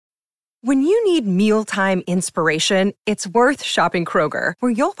When you need mealtime inspiration, it's worth shopping Kroger,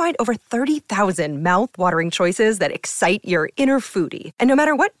 where you'll find over 30,000 mouth-watering choices that excite your inner foodie. And no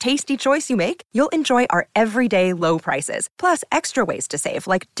matter what tasty choice you make, you'll enjoy our everyday low prices, plus extra ways to save,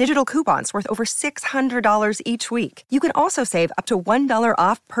 like digital coupons worth over $600 each week. You can also save up to $1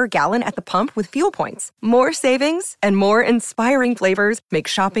 off per gallon at the pump with fuel points. More savings and more inspiring flavors make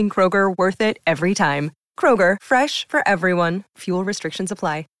shopping Kroger worth it every time. Kroger, fresh for everyone. Fuel restrictions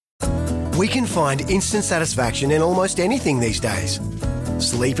apply. We can find instant satisfaction in almost anything these days.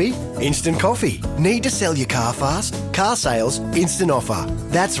 Sleepy? Instant coffee. Need to sell your car fast? Car sales, instant offer.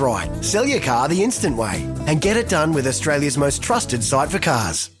 That's right, sell your car the instant way and get it done with Australia's most trusted site for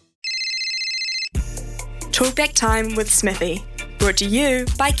cars. Talkback Time with Smithy. Brought to you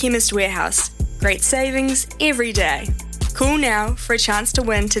by Chemist Warehouse. Great savings every day. Call now for a chance to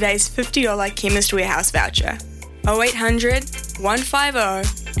win today's $50 Chemist Warehouse voucher. 0800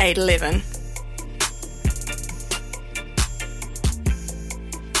 150 811.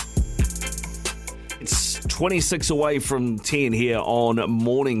 It's 26 away from 10 here on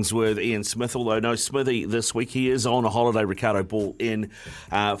Mornings with Ian Smith, although no Smithy this week. He is on a holiday. Ricardo Ball in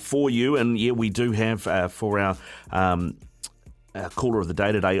for you. And yeah, we do have for our caller of the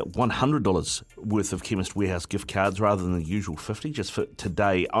day today, $100 worth of Chemist Warehouse gift cards rather than the usual 50, just for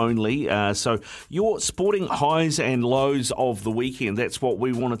today only. So your sporting highs and lows of the weekend, that's what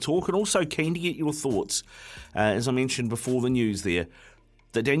we want to talk. And also keen to get your thoughts, as I mentioned before the news there,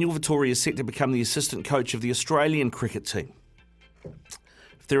 that Daniel Vettori is set to become the assistant coach of the Australian cricket team.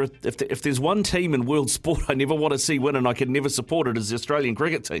 If there's one team in world sport I never want to see win and I can never support it, is the Australian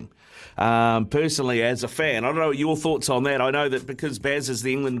cricket team. Personally, as a fan, I don't know what your thoughts on that. I know that because Baz is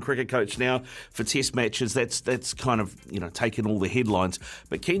the England cricket coach now for Test matches, that's kind of taken all the headlines.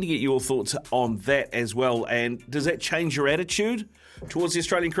 But keen to get your thoughts on that as well. And does that change your attitude towards the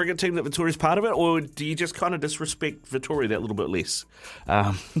Australian cricket team that Vittori's part of it, or do you just kind of disrespect Vettori that little bit less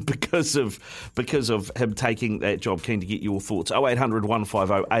because of him taking that job? Keen to get your thoughts. 0800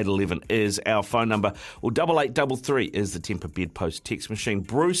 150 811 is our phone number, or 8833 is the Temper Bedpost text machine.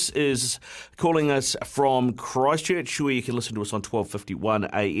 Bruce is calling us from Christchurch, where you can listen to us on 12:51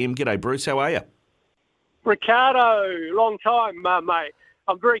 a.m. G'day, Bruce. How are you? Ricardo, long time, mate.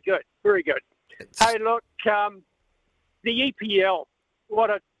 I'm very good, very good. Hey, look, the EPL.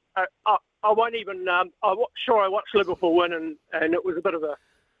 I won't even. I'm sure I watched Liverpool win, and it was a bit of a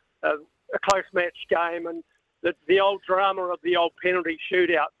close match game, and the old drama of the old penalty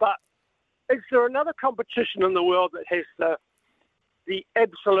shootout. But is there another competition in the world that has the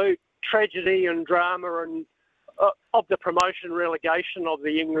absolute tragedy and drama and of the promotion relegation of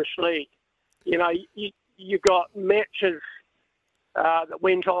the English league? You got matches that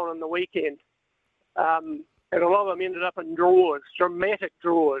went on the weekend. And a lot of them ended up in draws, dramatic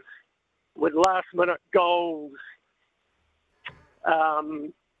draws, with last-minute goals.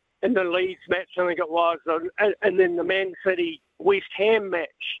 In the Leeds match, I think it was, and then the Man City-West Ham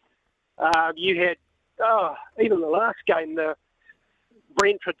match. You had, even the last game, the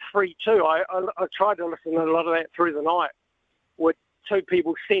Brentford 3-2. I tried to listen to a lot of that through the night, with two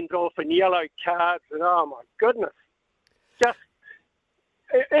people sent off in yellow cards, and oh my goodness, just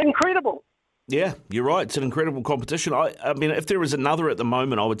incredible. Yeah, you're right. It's an incredible competition. I mean, if there was another at the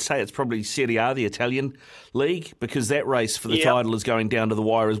moment, I would say it's probably Serie A, the Italian league, because that race for the title is going down to the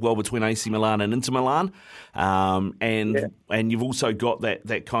wire as well between AC Milan and Inter Milan. And you've also got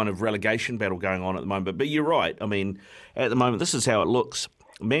that kind of relegation battle going on at the moment. But you're right. I mean, at the moment, this is how it looks.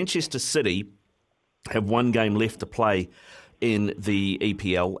 Manchester City have one game left to play in the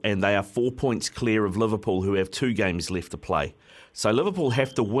EPL, and they are 4 points clear of Liverpool, who have 2 games left to play. So Liverpool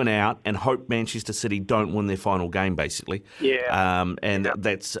have to win out and hope Manchester City don't win their final game, basically. Yeah.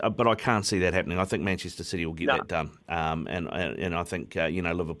 That's. But I can't see that happening. I think Manchester City will get that done, and I think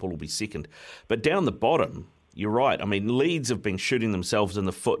Liverpool will be second. But down the bottom, you're right. I mean, Leeds have been shooting themselves in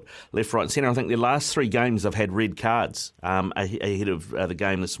the foot left, right and centre. I think their last 3 games they've had red cards ahead of the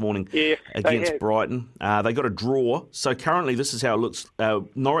game this morning against Brighton. They got a draw. So currently this is how it looks.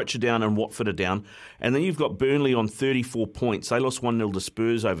 Norwich are down and Watford are down. And then you've got Burnley on 34 points. They lost 1-0 to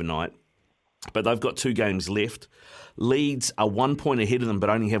Spurs overnight, but they've got 2 games left. Leeds are 1 point ahead of them but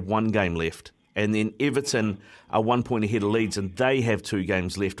only have 1 game left. And then Everton are 1 point ahead of Leeds, and they have 2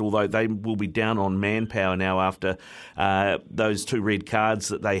 games left, although they will be down on manpower now after those 2 red cards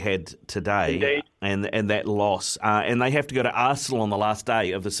that they had today. Indeed. And that loss. And they have to go to Arsenal on the last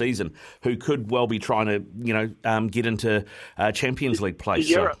day of the season, who could well be trying to get into Champions League play.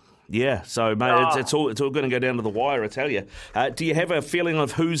 Europe. So mate, it's all going to go down to the wire, I tell you. Do you have a feeling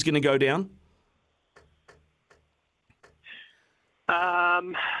of who's going to go down?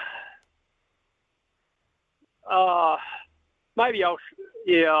 Maybe look,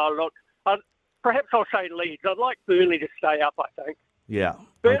 perhaps I'll say Leeds. I'd like Burnley to stay up, I think. Yeah.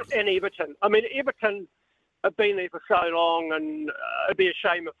 And Everton. I mean, Everton have been there for so long, and it'd be a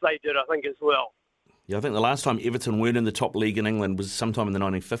shame if they did, I think, as well. Yeah, I think the last time Everton weren't in the top league in England was sometime in the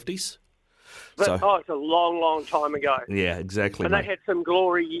 1950s. But, it's a long, long time ago. Yeah, exactly. And they had some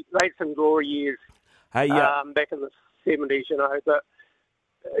glory. They had some glory years. Hey, back in the 70s, But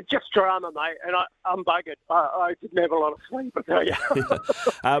just drama, mate. And I'm buggered. I didn't have a lot of sleep, I tell you.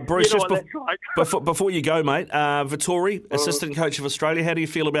 Bruce, you know just before you go, mate, Vettori, assistant coach of Australia, how do you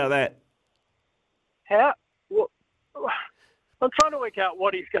feel about that? Well, I'm trying to work out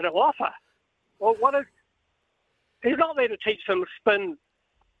what he's going to offer. Well, he's not there to teach them spin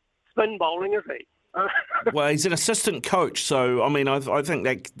bowling, is he? Well, he's an assistant coach, so, I mean, I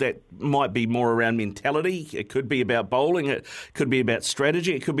think that might be more around mentality. It could be about bowling. It could be about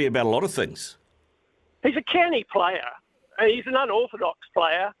strategy. It could be about a lot of things. He's a canny player. He's an unorthodox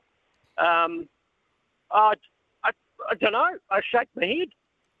player. I don't know. I shake my head.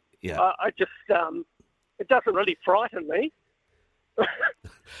 Yeah. I just it doesn't really frighten me.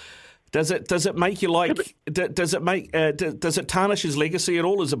 Does it make you like? Does it tarnish his legacy at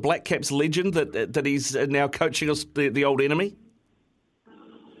all as a Black Caps legend that he's now coaching us the old enemy?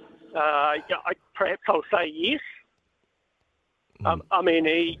 Perhaps I'll say yes. I mean,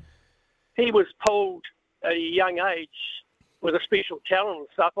 he was pulled at a young age with a special talent and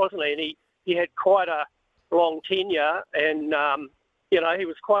stuff, wasn't he? And he had quite a long tenure, and he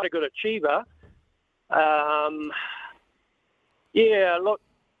was quite a good achiever. Look.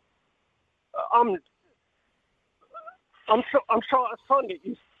 I'm trying to get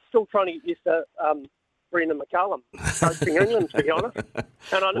used to Brendan McCullum coaching England, to be honest.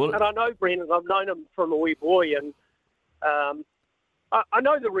 And I know Brendan. I've known him from a wee boy, and I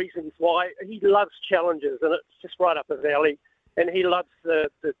know the reasons why. He loves challenges, and it's just right up his alley. And he loves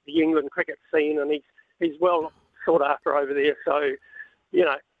the England cricket scene, and he's well sought after over there. So,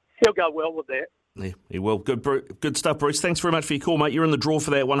 he'll go well with that. Yeah, he will. Good stuff, Bruce. Thanks very much for your call, mate. You're in the draw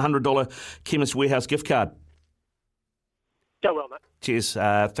for that $100 Chemist Warehouse gift card. Go well, mate. Cheers.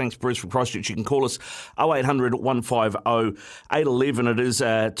 Thanks, Bruce, from Christchurch. You can call us 0800 150 811. It is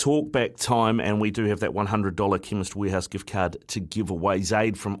talkback time, and we do have that $100 Chemist Warehouse gift card to give away.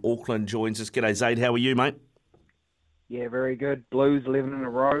 Zaid from Auckland joins us. G'day, Zaid. How are you, mate? Yeah, very good. Blues 11 in a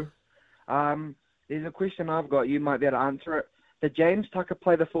row. There's a question I've got. You might be able to answer it. Did James Tucker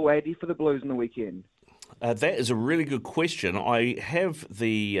play the full 80 for the Blues on the weekend? That is a really good question. I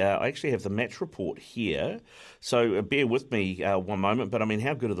actually have the match report here, so bear with me one moment. But I mean,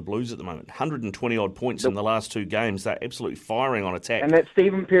 how good are the Blues at the moment? 120 odd points in the last two games. They're absolutely firing on attack. And that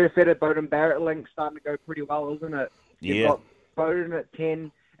Stephen Perifetta, Beauden Barrett link starting to go pretty well, isn't it? Yeah. You've got Beauden at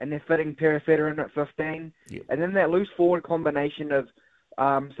 10, and they're fitting Perifetta in at 15. Yeah. And then that loose forward combination of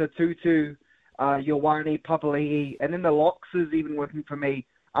Satutu, Ioane, Papali'i, and then the locks is even working for me.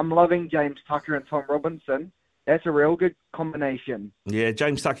 I'm loving James Tucker and Tom Robinson. That's a real good combination. Yeah,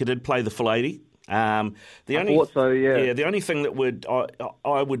 James Tucker did play the full 80. I thought so, yeah. Yeah, the only thing that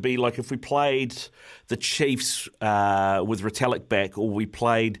I would be like if we played the Chiefs with Retallick back, or we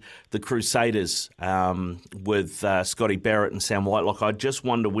played the Crusaders with Scotty Barrett and Sam Whitelock. I just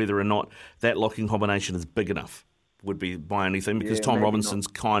wonder whether or not that locking combination is big enough. Would be my only thing, because Tom Robinson's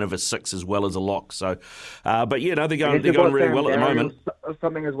kind of a 6 as well as a lock. So, but they're going really well at the moment.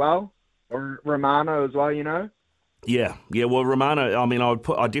 Something as well, or Romano as well, Yeah. Well, Romano. I mean, I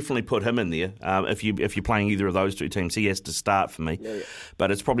definitely put him in there. If you're playing either of those two teams, he has to start for me. Yeah. But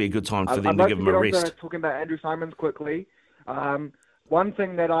it's probably a good time for them to give him a rest. Talking about Andrew Symonds quickly. One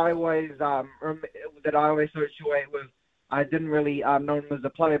thing that I always associate with, I didn't really know him as a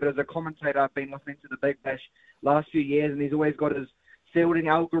player, but as a commentator, I've been listening to the Big Bash last few years, and he's always got his fielding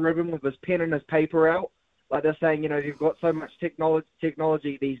algorithm with his pen and his paper out. Like they're saying, you've got so much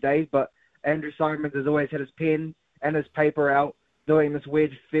technology these days, but Andrew Symonds has always had his pen and his paper out doing this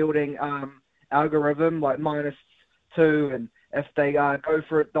weird fielding algorithm, like -2, and if they go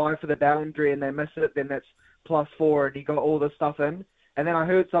for it, dive for the boundary, and they miss it, then that's +4, and he got all this stuff in. And then I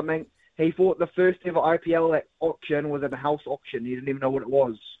heard something. He thought the first ever IPL auction was a house auction. He didn't even know what it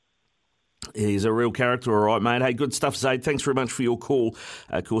was. He's a real character, all right, mate. Hey, good stuff, Zaid. Thanks very much for your call.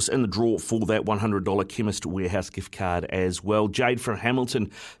 Of course, in the draw for that $100 Chemist Warehouse gift card as well. Jade from Hamilton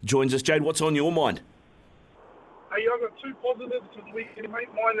joins us. Jade, what's on your mind? Hey, I've got two positives for the weekend,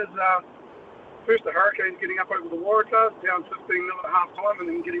 mate. Mine is first the Hurricanes getting up over the Waratahs, down 15-0 at half-time, and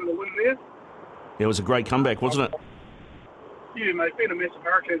then getting the win there. It was a great comeback, wasn't it? Yeah, mate, being a massive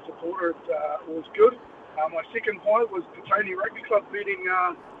Hurricane supporter, it was good. My second point was Petone Rugby Club beating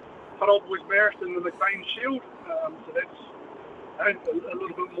put Old Boys Marist in the McBain Shield. So that's a little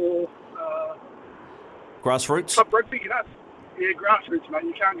bit more Grassroots? top rugby, you know. Yeah, grassroots, mate.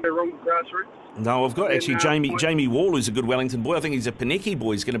 You can't go wrong with grassroots. No, I've got actually Jamie Wall, who's a good Wellington boy. I think he's a Pineki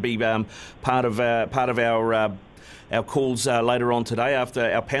boy. He's going to be part of our calls later on today after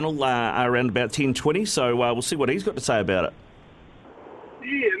our panel around about 10:20. So we'll see what he's got to say about it.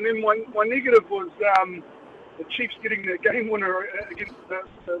 Yeah, and then my negative was the Chiefs getting the game winner against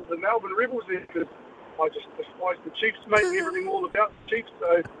the Melbourne Rebels there, because I just despise the Chiefs, mate, and everything all about the Chiefs.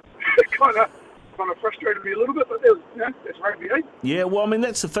 So it kind of frustrated me a little bit, but that's rugby, eh? Yeah, well, I mean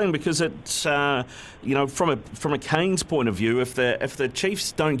that's the thing, because it's from a Canes point of view, if the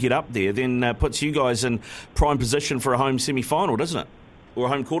Chiefs don't get up there, then puts you guys in prime position for a home semi-final, doesn't it? Or a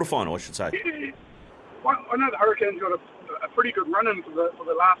home quarter-final, I should say. Yeah. Well, I know the Hurricanes got a pretty good run-in for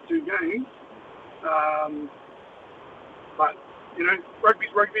the last two games, but rugby's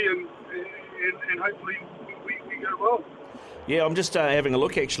rugby, and hopefully we go well. Yeah, I'm just having a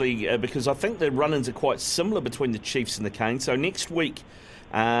look, actually, because I think the run-ins are quite similar between the Chiefs and the Canes. So next week,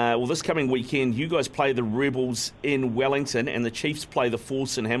 this coming weekend, you guys play the Rebels in Wellington and the Chiefs play the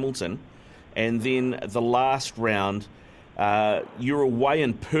Force in Hamilton. And then the last round, you're away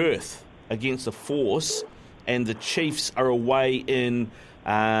in Perth against the Force, and the Chiefs are away in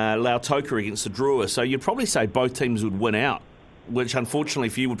Lautoka against the Drua. So you'd probably say both teams would win out, which unfortunately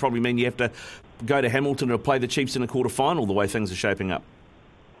for you would probably mean you have to go to Hamilton to play the Chiefs in a quarter-final the way things are shaping up.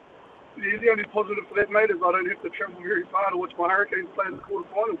 Yeah, the only positive for that, mate, is I don't have to travel very far to watch my Hurricanes play in the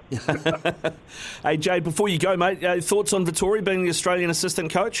quarter-final. Hey, Jade, before you go, mate, thoughts on Vettori being the Australian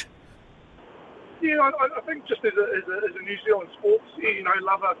assistant coach? Yeah, I think just as a New Zealand sports,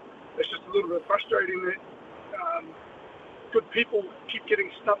 lover, it's just a little bit frustrating that good people keep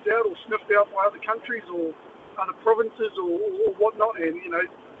getting snuffed out or sniffed out by other countries or other provinces or whatnot, and,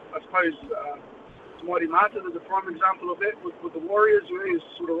 I suppose Mighty Martin is a prime example of that with the Warriors. He's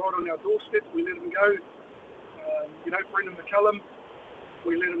sort of right on our doorstep. We let him go. Brendan McCullum,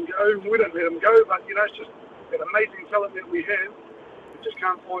 we let him go. We don't let him go, but, it's just that amazing talent that we have. We just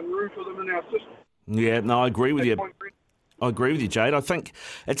can't find room for them in our system. Yeah, no, I agree with you. I agree with you, Jade. I think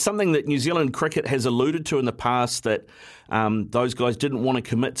it's something that New Zealand cricket has alluded to in the past, that those guys didn't want to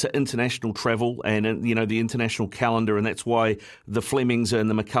commit to international travel and the international calendar, and that's why the Flemings and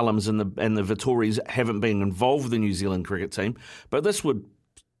the McCullums and the Vettoris haven't been involved with the New Zealand cricket team. But this would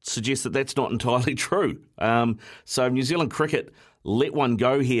suggest that that's not entirely true. So New Zealand cricket let one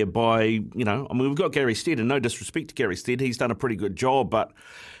go here by, we've got Gary Stead, and no disrespect to Gary Stead, he's done a pretty good job, but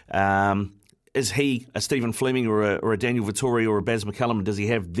is he a Stephen Fleming or a Daniel Vettori or a Baz McCullum? Does he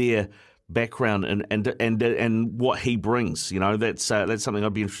have their background and what he brings? That's something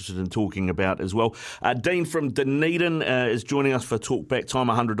I'd be interested in talking about as well. Dean from Dunedin is joining us for Talk Back Time,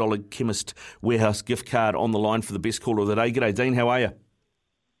 $100 Chemist Warehouse gift card on the line for the best caller of the day. G'day, Dean. How are you?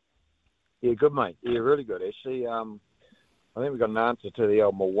 Yeah, good, mate. Yeah, really good, actually. I think we've got an answer to the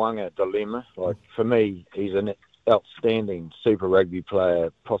old Mwanga dilemma. Like, for me, he's an outstanding Super Rugby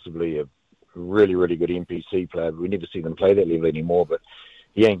player, possibly a really, really good NPC player, but we never see them play that level anymore. But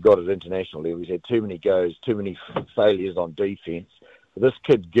he ain't got his international level. He's had too many goes, too many failures on defence. But this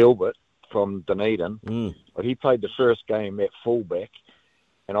kid, Gilbert, from Dunedin, he played the first game at fullback,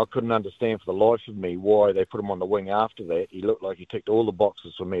 and I couldn't understand for the life of me why they put him on the wing after that. He looked like he ticked all the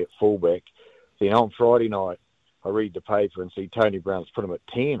boxes for me at fullback. Then on Friday night, I read the paper and see Tony Brown's put him at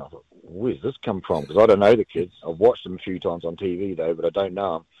 10. I thought, where's this come from? Because I don't know the kids. I've watched them a few times on TV, though, but I don't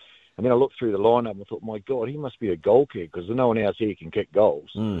know them. And then I looked through the lineup and I thought, my God, he must be a goal kicker, because no one else here can kick goals.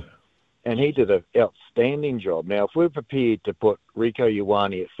 And he did an outstanding job. Now, if we're prepared to put Rico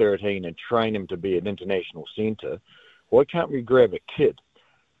Ioane at 13 and train him to be an international centre, why can't we grab a kid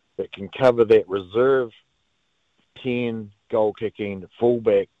that can cover that reserve 10 goal-kicking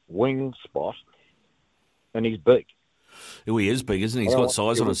fullback wing spot? And he's big. Oh, he is big, isn't he? He's got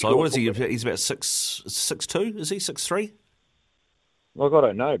size on his side. What is he? He's about 6'2", is he? 6'3"? Look, I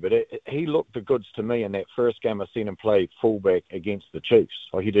don't know, but he looked the goods to me in that first game I seen him play fullback against the Chiefs.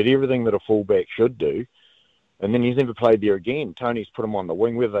 Like, he did everything that a fullback should do, and then he's never played there again. Tony's put him on the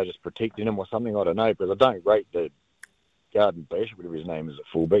wing, whether they're just protecting him or something, I don't know, but I don't rate the Garden Bash, whatever his name is, at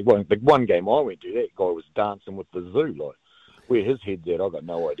fullback. Well, the one game I went to, that guy was dancing with the zoo. Like, where his head's at, I've got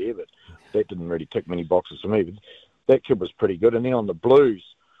no idea, but that didn't really tick many boxes for me. But that kid was pretty good. And then on the Blues,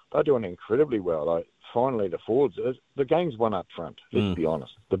 they're doing incredibly well. Like, finally, the forwards, the game's won up front, let's be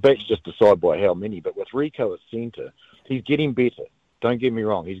honest. The backs just decide by how many, but with Rico at centre, he's getting better. Don't get me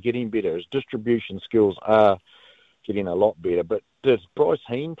wrong, he's getting better. His distribution skills are getting a lot better. But does Bryce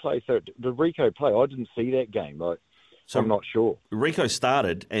Heane play? Did Rico play? I didn't see that game. Like, I'm not sure. Rico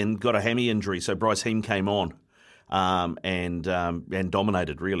started and got a hammy injury, so Bryce Heem came on and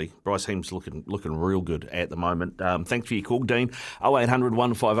dominated, really. Bryce Heem's looking real good at the moment. Thanks for your call, Dean. 0800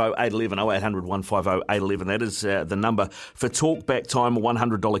 150 811, 0800 150 811. That is the number for Talk Back Time. A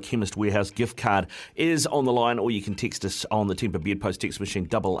 $100 Chemist Warehouse gift card is on the line, or you can text us on the Temper Bedpost text machine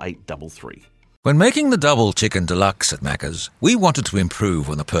 8833. When making the double chicken deluxe at Macca's, we wanted to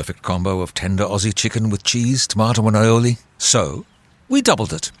improve on the perfect combo of tender Aussie chicken with cheese, tomato and aioli. So, we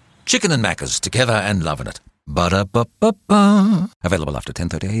doubled it. Chicken and Macca's, together and loving it. Ba-da-ba-ba-ba. Available after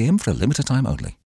 10:30 a.m. for a limited time only.